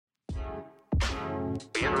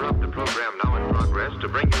We interrupt the program now in progress to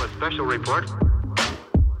bring you a special report.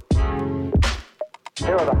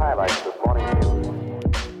 Here are the highlights this morning's news.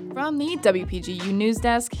 From the WPGU News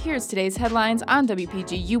Desk, here's today's headlines on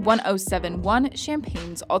WPGU 1071,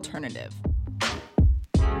 Champaign's Alternative.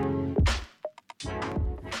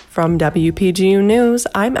 From WPGU News,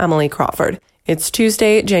 I'm Emily Crawford. It's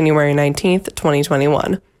Tuesday, January 19th,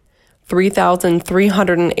 2021.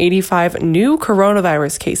 3,385 new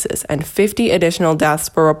coronavirus cases and 50 additional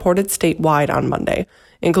deaths were reported statewide on Monday,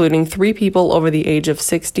 including 3 people over the age of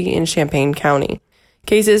 60 in Champaign County.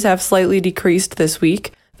 Cases have slightly decreased this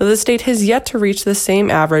week, though the state has yet to reach the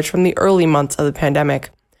same average from the early months of the pandemic.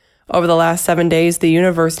 Over the last 7 days, the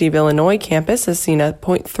University of Illinois campus has seen a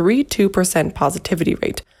 0.32% positivity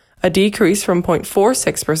rate, a decrease from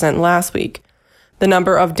 0.46% last week. The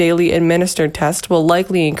number of daily administered tests will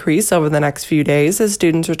likely increase over the next few days as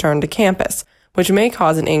students return to campus, which may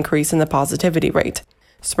cause an increase in the positivity rate.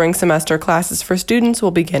 Spring semester classes for students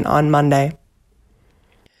will begin on Monday.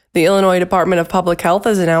 The Illinois Department of Public Health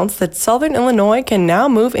has announced that Southern Illinois can now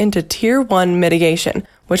move into Tier 1 mitigation,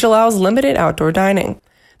 which allows limited outdoor dining.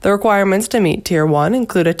 The requirements to meet Tier 1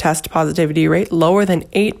 include a test positivity rate lower than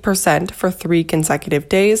 8% for 3 consecutive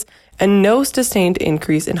days and no sustained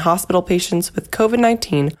increase in hospital patients with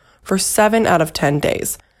COVID-19 for 7 out of 10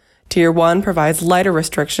 days. Tier 1 provides lighter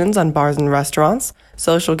restrictions on bars and restaurants,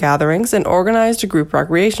 social gatherings, and organized group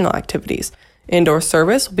recreational activities. Indoor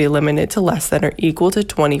service will be limited to less than or equal to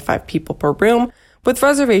 25 people per room, with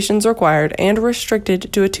reservations required and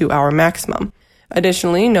restricted to a 2-hour maximum.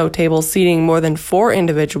 Additionally, no tables seating more than 4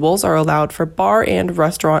 individuals are allowed for bar and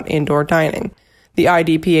restaurant indoor dining. The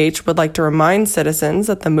IDPH would like to remind citizens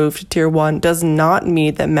that the move to Tier 1 does not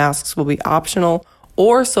mean that masks will be optional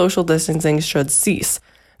or social distancing should cease.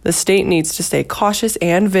 The state needs to stay cautious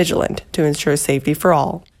and vigilant to ensure safety for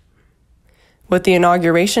all. With the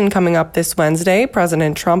inauguration coming up this Wednesday,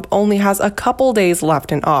 President Trump only has a couple days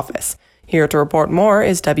left in office. Here to report more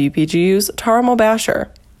is WPGU's Tara Mobasher.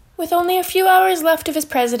 With only a few hours left of his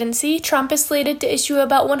presidency, Trump is slated to issue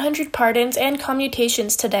about 100 pardons and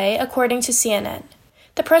commutations today, according to CNN.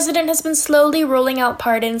 The president has been slowly rolling out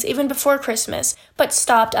pardons even before Christmas, but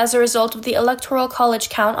stopped as a result of the Electoral College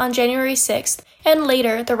count on January 6th and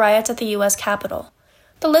later the riots at the U.S. Capitol.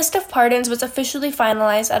 The list of pardons was officially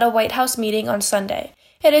finalized at a White House meeting on Sunday.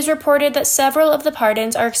 It is reported that several of the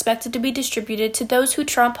pardons are expected to be distributed to those who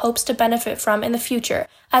Trump hopes to benefit from in the future,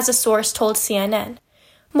 as a source told CNN.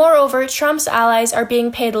 Moreover, Trump's allies are being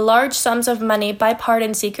paid large sums of money by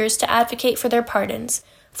pardon seekers to advocate for their pardons.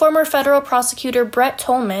 Former federal prosecutor Brett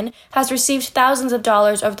Tolman has received thousands of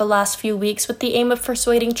dollars over the last few weeks with the aim of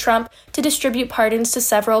persuading Trump to distribute pardons to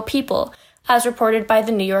several people, as reported by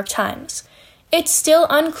the New York Times. It's still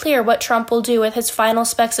unclear what Trump will do with his final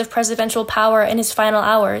specks of presidential power in his final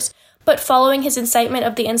hours, but following his incitement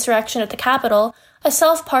of the insurrection at the Capitol, a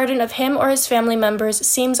self-pardon of him or his family members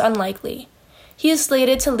seems unlikely. He is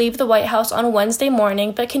slated to leave the White House on Wednesday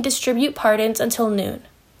morning but can distribute pardons until noon.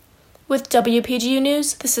 With WPGU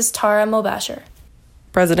News, this is Tara Mobasher.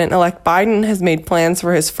 President-elect Biden has made plans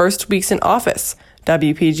for his first weeks in office.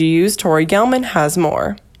 WPGU's Tori Gelman has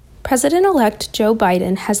more. President-elect Joe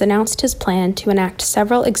Biden has announced his plan to enact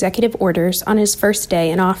several executive orders on his first day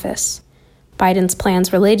in office. Biden's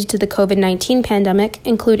plans related to the COVID-19 pandemic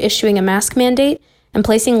include issuing a mask mandate and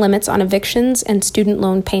placing limits on evictions and student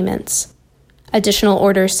loan payments. Additional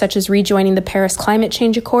orders such as rejoining the Paris Climate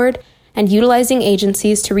Change Accord and utilizing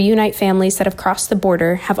agencies to reunite families that have crossed the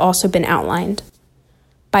border have also been outlined.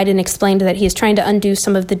 Biden explained that he is trying to undo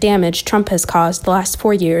some of the damage Trump has caused the last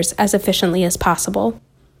 4 years as efficiently as possible.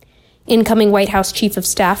 Incoming White House Chief of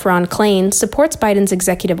Staff Ron Klain supports Biden's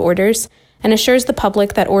executive orders and assures the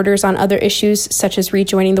public that orders on other issues such as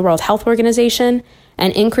rejoining the World Health Organization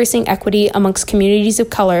and increasing equity amongst communities of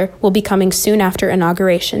color will be coming soon after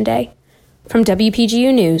Inauguration Day. From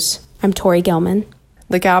WPGU News, I'm Tori Gelman.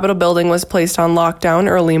 The Capitol building was placed on lockdown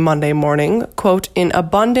early Monday morning, quote, in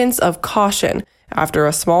abundance of caution, after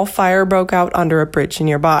a small fire broke out under a bridge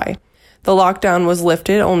nearby. The lockdown was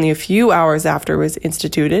lifted only a few hours after it was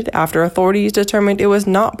instituted, after authorities determined it was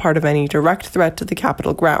not part of any direct threat to the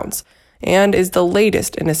Capitol grounds, and is the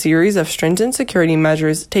latest in a series of stringent security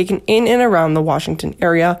measures taken in and around the Washington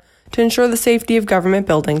area to ensure the safety of government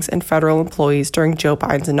buildings and federal employees during Joe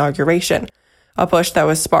Biden's inauguration, a push that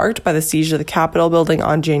was sparked by the siege of the Capitol building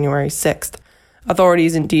on January 6th.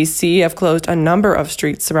 Authorities in D.C. have closed a number of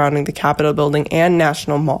streets surrounding the Capitol building and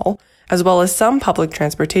National Mall, as well as some public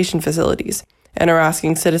transportation facilities, and are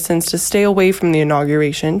asking citizens to stay away from the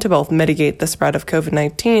inauguration to both mitigate the spread of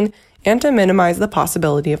COVID-19 and to minimize the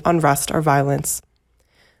possibility of unrest or violence.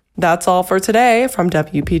 That's all for today. From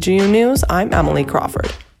WPGU News, I'm Emily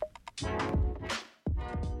Crawford.